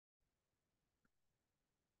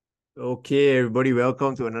Okay, everybody,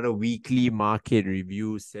 welcome to another weekly market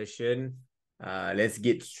review session. Let's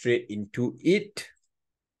get straight into it.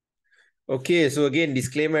 Okay, so again,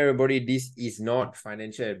 disclaimer, everybody, this is not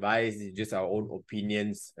financial advice. It's just our own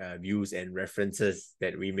opinions, views, and references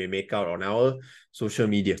that we may make out on our social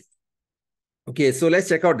media. Okay, so let's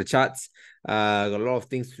check out the charts. Got a lot of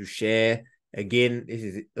things to share. Again, this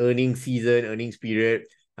is earnings season, earnings period.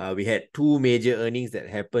 We had two major earnings that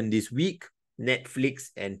happened this week, Netflix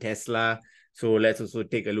and Tesla. So let's also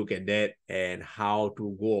take a look at that and how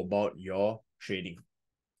to go about your trading.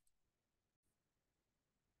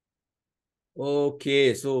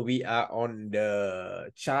 Okay, so we are on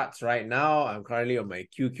the charts right now. I'm currently on my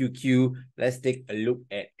QQQ. Let's take a look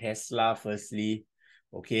at Tesla firstly.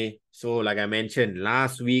 Okay, so like I mentioned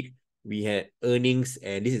last week, we had earnings,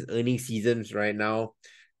 and this is earnings seasons right now.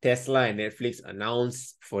 Tesla and Netflix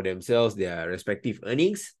announced for themselves their respective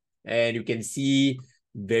earnings, and you can see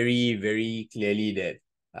very, very clearly that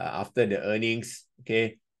after the earnings,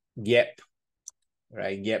 okay, gap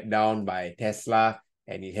down by Tesla,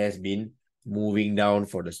 and it has been moving down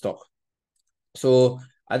for the stock. So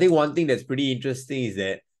I think one thing that's pretty interesting is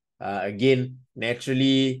that, again,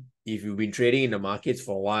 naturally, if you've been trading in the markets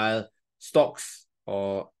for a while, stocks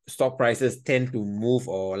or stock prices tend to move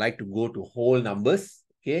or like to go to whole numbers.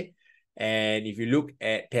 Okay. And if you look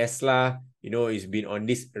at Tesla, it's been on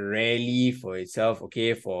this rally for itself,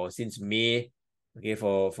 okay, for since May, okay,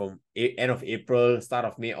 from end of April, start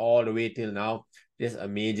of May, all the way till now. Just a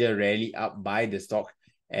major rally up by the stock.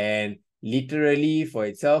 And literally for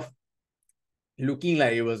itself, looking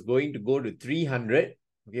like it was going to go to 300,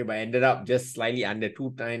 okay, but ended up just slightly under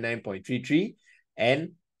 299.33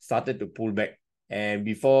 and started to pull back. And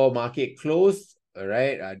before market closed, all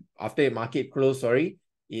right, after market closed, sorry,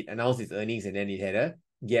 it announced its earnings and then it had a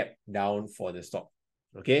gap down for the stock.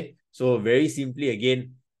 Okay, so very simply,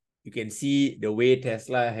 again, you can see the way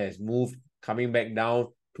Tesla has moved, coming back down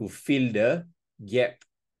to fill the gap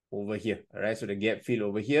over here. All right, so the gap fill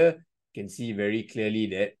over here, you can see very clearly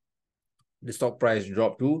that the stock price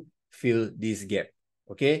drop to fill this gap.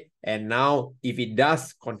 Okay, and now if it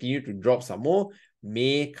does continue to drop some more,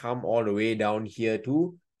 may come all the way down here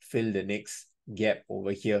to fill the next gap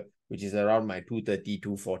over here, which is around my 230,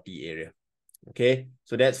 240 area. Okay,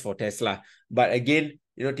 so that's for Tesla. But again,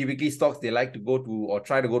 typically stocks, they like to go to or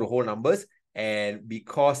try to go to whole numbers, and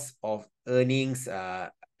because of earnings,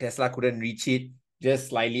 Tesla couldn't reach it, just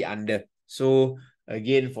slightly under. So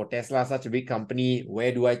again, for Tesla, such a big company,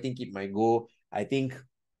 where do I think it might go? I think,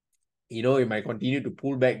 it might continue to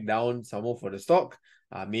pull back down some more for the stock,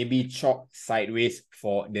 maybe chop sideways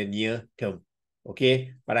for the near term.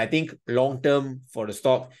 Okay, but I think long term for the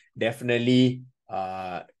stock, definitely,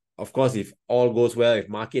 of course, if all goes well, if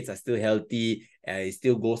markets are still healthy, it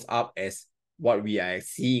still goes up as what we are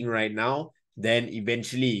seeing right now, then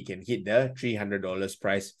eventually it can hit the $300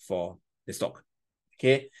 price for the stock.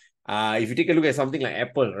 Okay, if you take a look at something like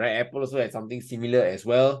Apple, right? Apple also had something similar as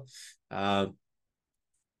well.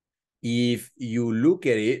 If you look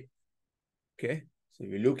at it, okay, so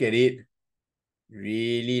if you look at it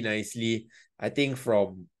really nicely, I think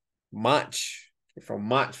from March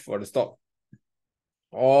for the stock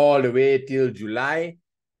all the way till July,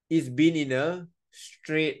 it's been in a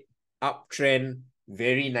straight uptrend,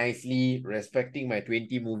 very nicely respecting my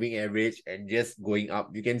 20 moving average and just going up.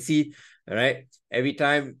 You can see, all right, every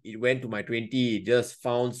time it went to my 20, it just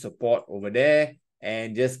found support over there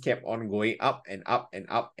and just kept on going up and up and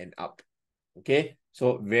up and up. Okay,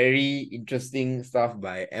 so very interesting stuff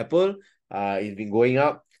by Apple. It's been going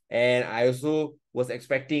up, and I also was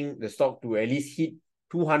expecting the stock to at least hit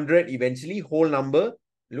 200 eventually, whole number.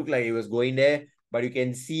 Looked like it was going there, but you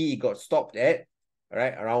can see it got stopped at,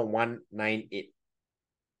 right, around 198.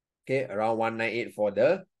 Okay, around 198 for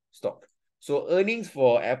the stock. So earnings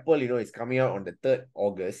for Apple, is coming out on the 3rd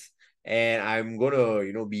August. And I'm going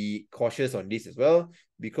to, be cautious on this as well,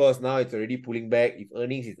 because now it's already pulling back. If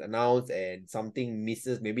earnings is announced and something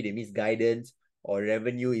misses, maybe they miss guidance or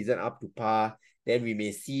revenue isn't up to par, then we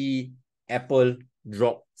may see Apple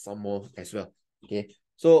drop some more as well. Okay.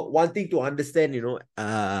 So one thing to understand,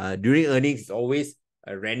 during earnings, it's always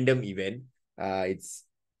a random event. It's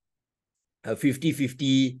a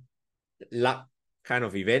 50-50 luck kind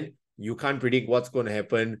of event. You can't predict what's going to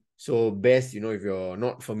happen. So best, if you're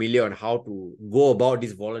not familiar on how to go about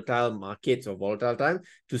these volatile markets or volatile time,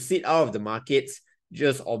 to sit out of the markets,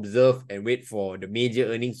 just observe and wait for the major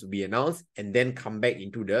earnings to be announced and then come back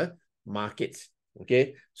into the markets.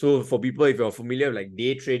 Okay, so for people, if you're familiar with like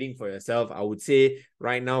day trading for yourself, I would say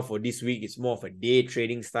right now for this week, it's more of a day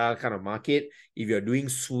trading style kind of market. If you're doing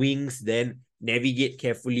swings, then navigate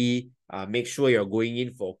carefully. make sure you're going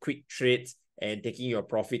in for quick trades and taking your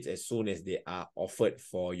profits as soon as they are offered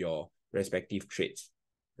for your respective trades.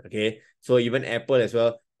 Okay, so even Apple as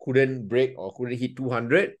well couldn't break or couldn't hit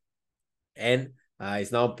 200, and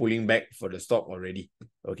it's now pulling back for the stock already.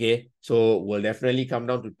 Okay, so we'll definitely come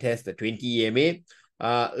down to test the 20 EMA.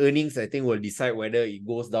 Earnings, I think, will decide whether it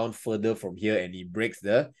goes down further from here and it breaks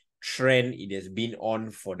the trend it has been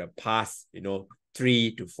on for the past,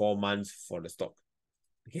 3 to 4 months for the stock.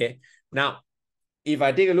 Okay, now if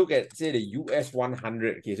I take a look at, say, the US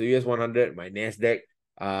 100, okay, so US 100, my NASDAQ,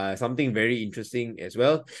 something very interesting as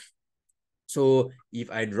well. So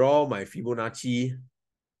if I draw my Fibonacci,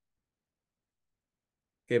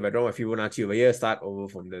 okay, if I draw my Fibonacci over here, start over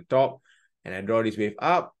from the top, and I draw this wave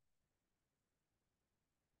up,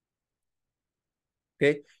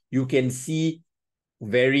 okay, you can see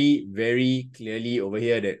very, very clearly over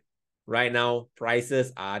here that right now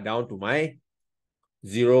prices are down to my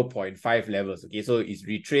 0.5 levels. Okay, so it's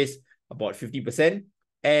retraced about 50%,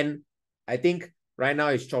 and I think right now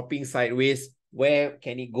it's chopping sideways. Where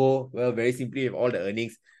can it go? Well, very simply, with all the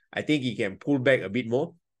earnings, I think it can pull back a bit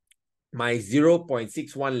more. My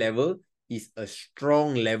 0.61 level is a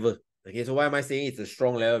strong level. Okay, so why am I saying it's a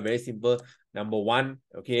strong level? Very simple. Number one,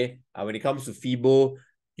 okay, when it comes to FIBO,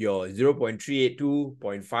 your 0.382,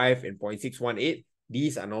 0.5, and 0.618,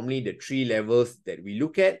 these are normally the three levels that we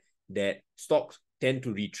look at that stocks tend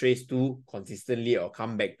to retrace to consistently or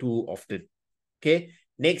come back to often. Okay,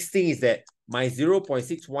 next thing is that my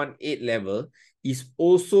 0.618 level is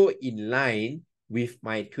also in line with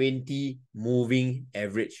my 20 moving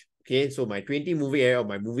average. Okay, so my 20 moving average or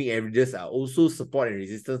my moving averages are also support and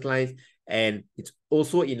resistance lines, and it's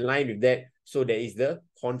also in line with that. So there is the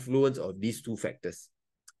confluence of these two factors.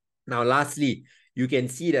 Now, lastly, you can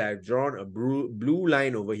see that I've drawn a blue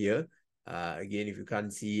line over here. Again, if you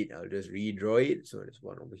can't see it, I'll just redraw it. So there's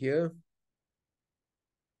one over here.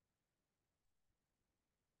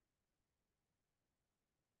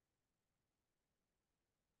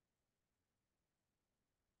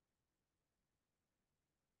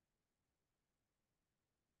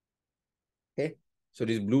 Okay, so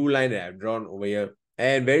this blue line that I've drawn over here,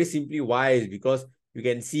 and very simply why is because you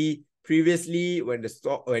can see previously when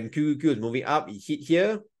QQQ is moving up, it hit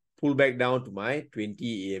here, pull back down to my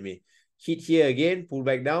 20 EMA, hit here again, pull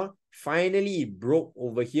back down, finally it broke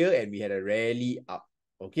over here and we had a rally up.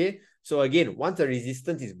 Okay, so again, once the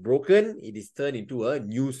resistance is broken, it is turned into a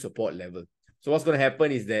new support level. So what's going to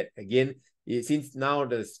happen is that, again, since now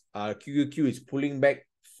the QQQ is pulling back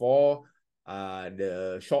for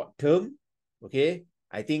the short term, okay,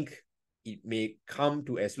 I think it may come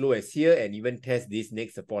to as low as here and even test this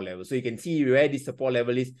next support level. So you can see where this support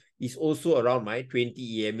level is also around my 20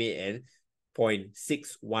 EMA and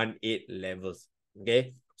 0.618 levels.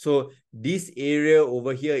 Okay, so this area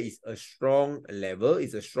over here is a strong level,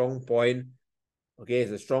 it's a strong point. Okay,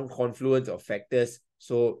 it's a strong confluence of factors.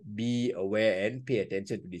 So be aware and pay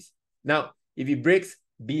attention to this. Now, if it breaks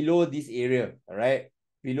below this area, all right,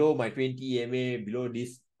 below my 20 EMA, below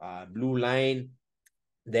this blue line,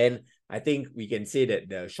 then I think we can say that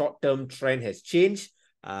the short-term trend has changed.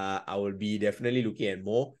 I will be definitely looking at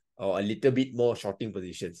more or a little bit more shorting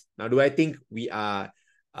positions. Now, do I think we are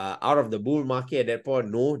out of the bull market at that point?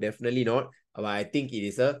 No, definitely not. But I think it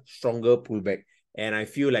is a stronger pullback. And I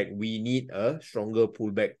feel like we need a stronger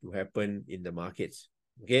pullback to happen in the markets.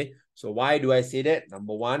 Okay, so why do I say that?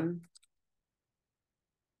 Number one,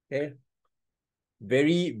 okay,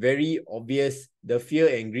 very, very obvious, the fear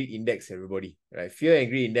and greed index, everybody, right? Fear and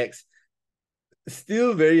greed index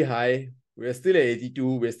still very high. We're still at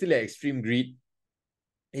 82. We're still at extreme greed.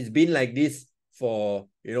 It's been like this for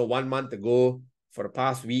 1 month ago, for the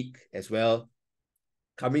past week as well.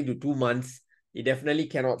 Coming to 2 months, it definitely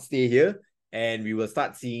cannot stay here, and we will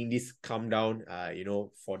start seeing this come down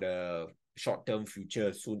for the short-term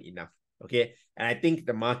future soon enough. Okay, and I think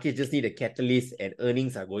the market just need a catalyst, and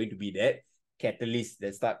earnings are going to be that catalyst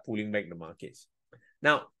that start pulling back the markets.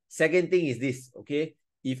 Now, second thing is this, okay?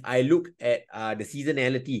 If I look at the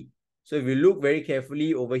seasonality, so if you look very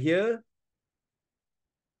carefully over here,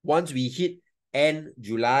 once we hit end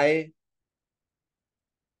July,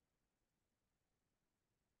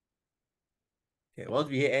 okay, once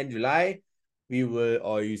we hit end July, we will,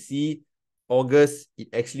 or you see August, it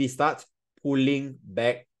actually starts pulling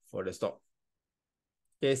back for the stock.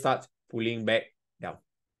 Okay, starts pulling back down.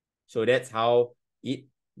 So that's how it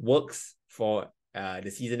works for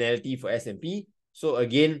the seasonality for S&P. So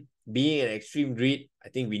again, being an extreme greed, I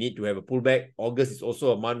think we need to have a pullback. August is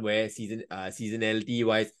also a month where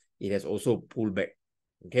seasonality-wise, it has also pulled back.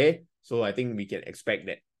 Okay, so I think we can expect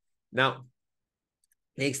that. Now,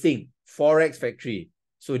 next thing, Forex Factory.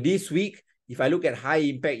 So this week, if I look at high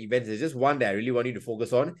impact events, there's just one that I really want you to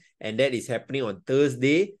focus on, and that is happening on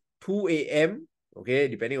Thursday, 2 a.m. Okay,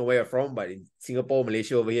 depending on where you're from, but in Singapore,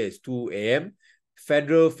 Malaysia over here is 2 a.m.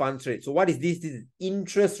 Federal funds rate. So what is this? This is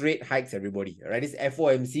interest rate hikes, everybody. All right, this is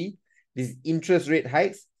FOMC. This is interest rate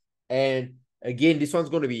hikes. And again, this one's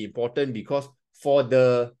going to be important because for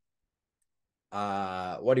the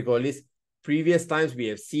what do you call this? Previous times we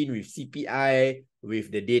have seen with CPI,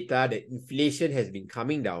 with the data, that inflation has been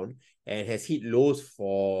coming down and has hit lows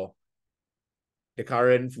for the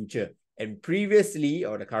current future. And previously,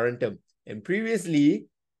 or the current term, and previously,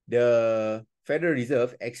 the Federal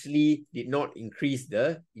Reserve actually did not increase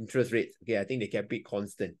the interest rates. Okay, I think they kept it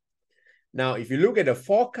constant. Now, if you look at the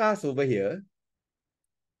forecast over here,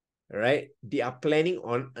 right, they are planning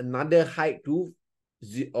on another hike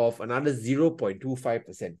of another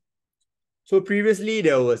 0.25%. So previously,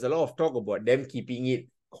 there was a lot of talk about them keeping it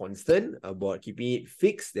constant, about keeping it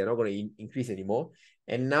fixed. They're not going to increase anymore.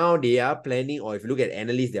 And now they are planning, or if you look at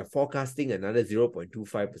analysts, they're forecasting another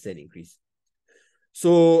 0.25% increase.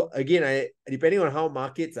 So again, depending on how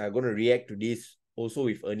markets are going to react to this, also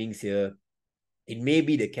with earnings here, it may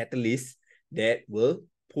be the catalyst that will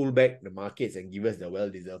pull back the markets and give us the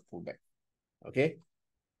well-deserved pullback. Okay.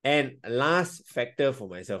 And last factor for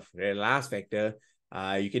myself, right? Last factor,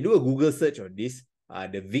 you can do a Google search on this,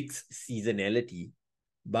 the VIX seasonality.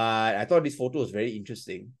 But I thought this photo was very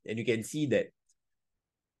interesting. And you can see that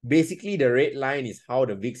basically the red line is how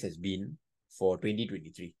the VIX has been for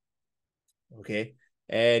 2023. Okay.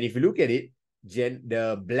 And if you look at it,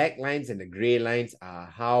 the black lines and the gray lines are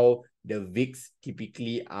how the VIX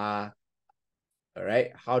typically are, all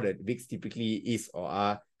right? How the VIX typically is or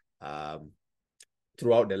are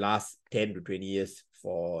throughout the last 10 to 20 years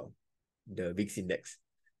for the VIX index.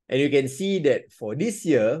 And you can see that for this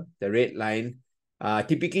year, the red line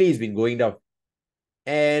typically has been going down.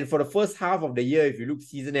 And for the first half of the year, if you look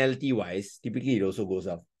seasonality-wise, typically it also goes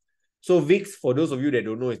up. So VIX, for those of you that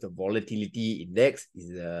don't know, is the volatility index.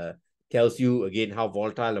 Is tells you, again, how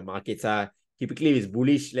volatile the markets are. Typically, if it's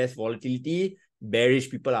bullish, less volatility. Bearish,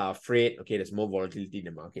 people are afraid. Okay, there's more volatility in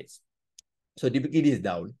the markets. So typically, this is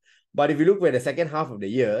down. But if you look at the second half of the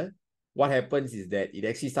year, what happens is that it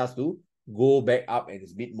actually starts to go back up and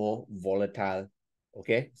it's a bit more volatile.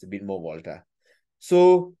 Okay, it's a bit more volatile.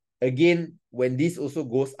 So again, when this also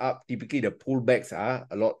goes up, typically the pullbacks are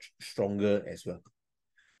a lot stronger as well.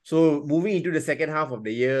 So moving into the second half of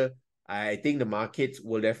the year, I think the markets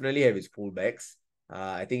will definitely have its pullbacks.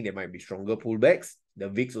 I think there might be stronger pullbacks. The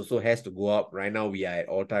VIX also has to go up. Right now, we are at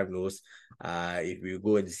all-time lows. If we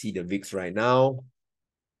go and see the VIX right now,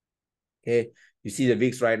 okay, you see the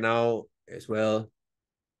VIX right now as well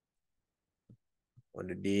on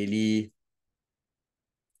the daily.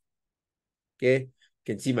 Okay, you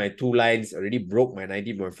can see my two lines already broke my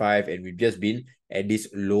 19.5 and we've just been at this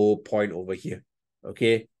low point over here.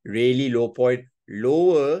 Okay, really low point,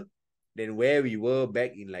 lower than where we were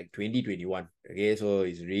back in like 2021. Okay, so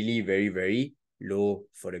it's really very, very low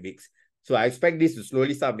for the VIX. So I expect this to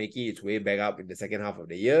slowly start making its way back up in the second half of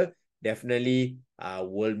the year. Definitely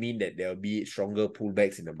will mean that there will be stronger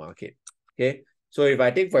pullbacks in the market. Okay, so if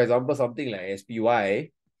I take, for example, something like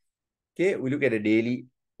SPY, okay, we look at the daily.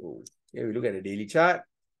 Okay, we look at the daily chart.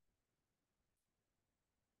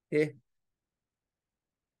 Okay.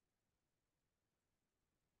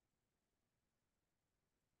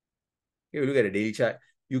 Okay, we look at the daily chart.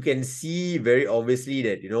 You can see very obviously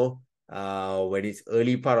that, when it's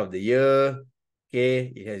early part of the year,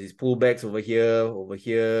 okay, it has its pullbacks over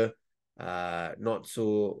here, not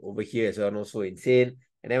so over here as well, not so insane.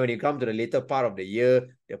 And then when you come to the later part of the year,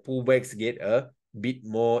 the pullbacks get a bit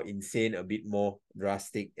more insane, a bit more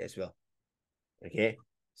drastic as well. Okay,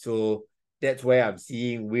 so that's where I'm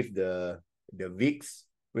seeing with the VIX,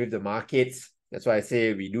 with the markets. That's why I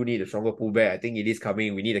say we do need a stronger pullback. I think it is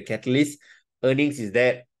coming. We need a catalyst. Earnings is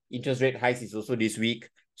that. Interest rate hikes is also this week.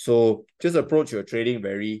 So just approach your trading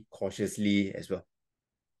very cautiously as well.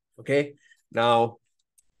 Okay, now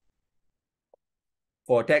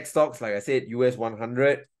for tech stocks, like I said, US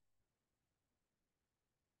 100.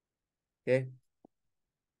 Okay,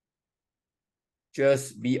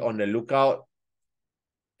 just be on the lookout.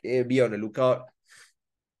 Okay, be on the lookout.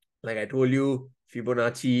 Like I told you,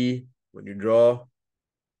 Fibonacci, when you draw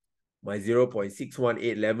my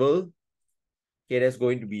 0.618 level, okay, that's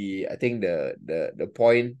going to be, I think, the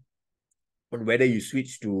point on whether you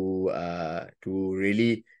switch to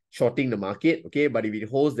really shorting the market. Okay, but if it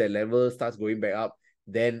holds that level, starts going back up,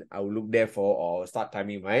 then I will look there for or start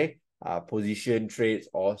timing my position trades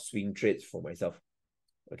or swing trades for myself.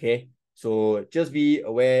 Okay, so just be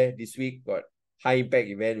aware this week got high impact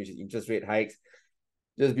event, which is interest rate hikes.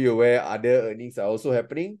 Just be aware other earnings are also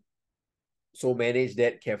happening. So manage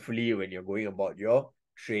that carefully when you're going about your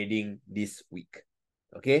trading this week.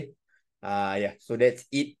 Okay. Yeah, so that's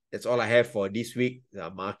it. That's all I have for this week, the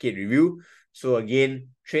market review. So again,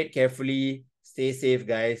 trade carefully, stay safe,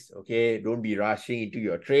 guys. Okay, don't be rushing into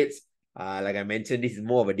your trades. Like I mentioned, this is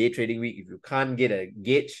more of a day trading week. If you can't get a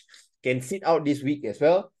gauge, can sit out this week as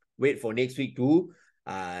well. Wait for next week to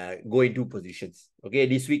go into positions. Okay,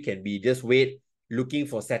 this week can be just wait, looking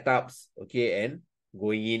for setups. Okay, and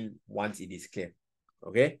going in once it is clear.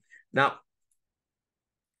 Okay, now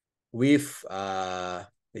with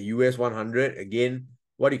the US 100, again,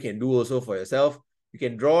 what you can do also for yourself, you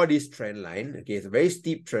can draw this trend line. Okay, it's a very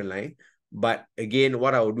steep trend line, but again,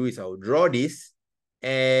 what I will do is I will draw this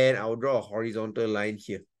and I will draw a horizontal line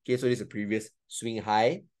here. Okay, so this is a previous swing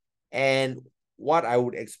high, and what I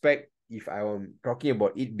would expect if I am talking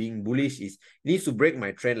about it being bullish is it needs to break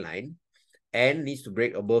my trend line and needs to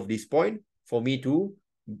break above this point for me to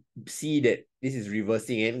see that this is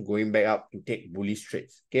reversing and going back up to take bullish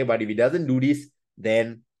trades. Okay, but if it doesn't do this,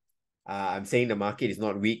 then I'm saying the market is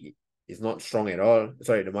not weak, it's not strong at all.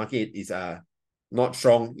 Sorry, the market is not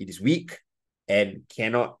strong, it is weak and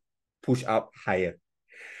cannot push up higher.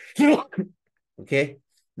 Okay,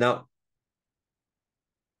 now,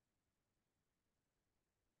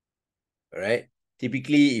 all right,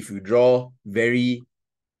 typically if you draw very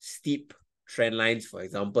steep trend lines, for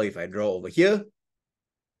example, if I draw over here,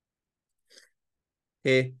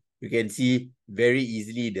 okay, you can see very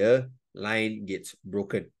easily the line gets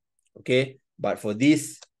broken. Okay, but for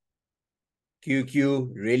this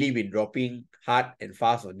QQ really been dropping hard and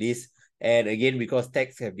fast on this, and again because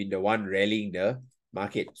techs have been the one rallying the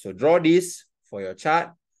market. So draw this for your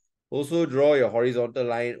chart. Also draw your horizontal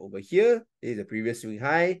line over here. This is the previous swing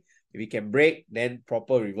high. If we can break, then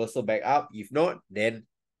proper reversal back up. If not, then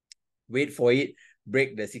wait for it,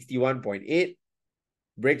 break the 61.8,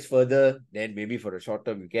 breaks further, then maybe for the short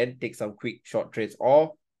term, you can take some quick short trades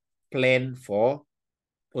or plan for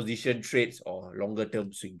position trades or longer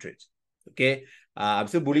term swing trades. Okay, I'm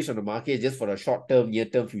still bullish on the market just for the short term, near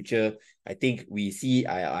term future. I think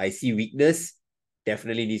I see weakness.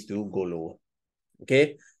 Definitely needs to go lower.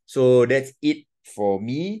 Okay, so that's it for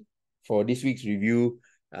me for this week's review.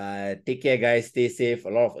 Take care, guys. Stay safe. A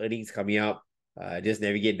lot of earnings coming up. Just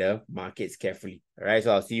navigate the markets carefully. All right,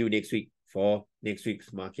 so I'll see you next week for next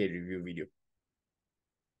week's market review video.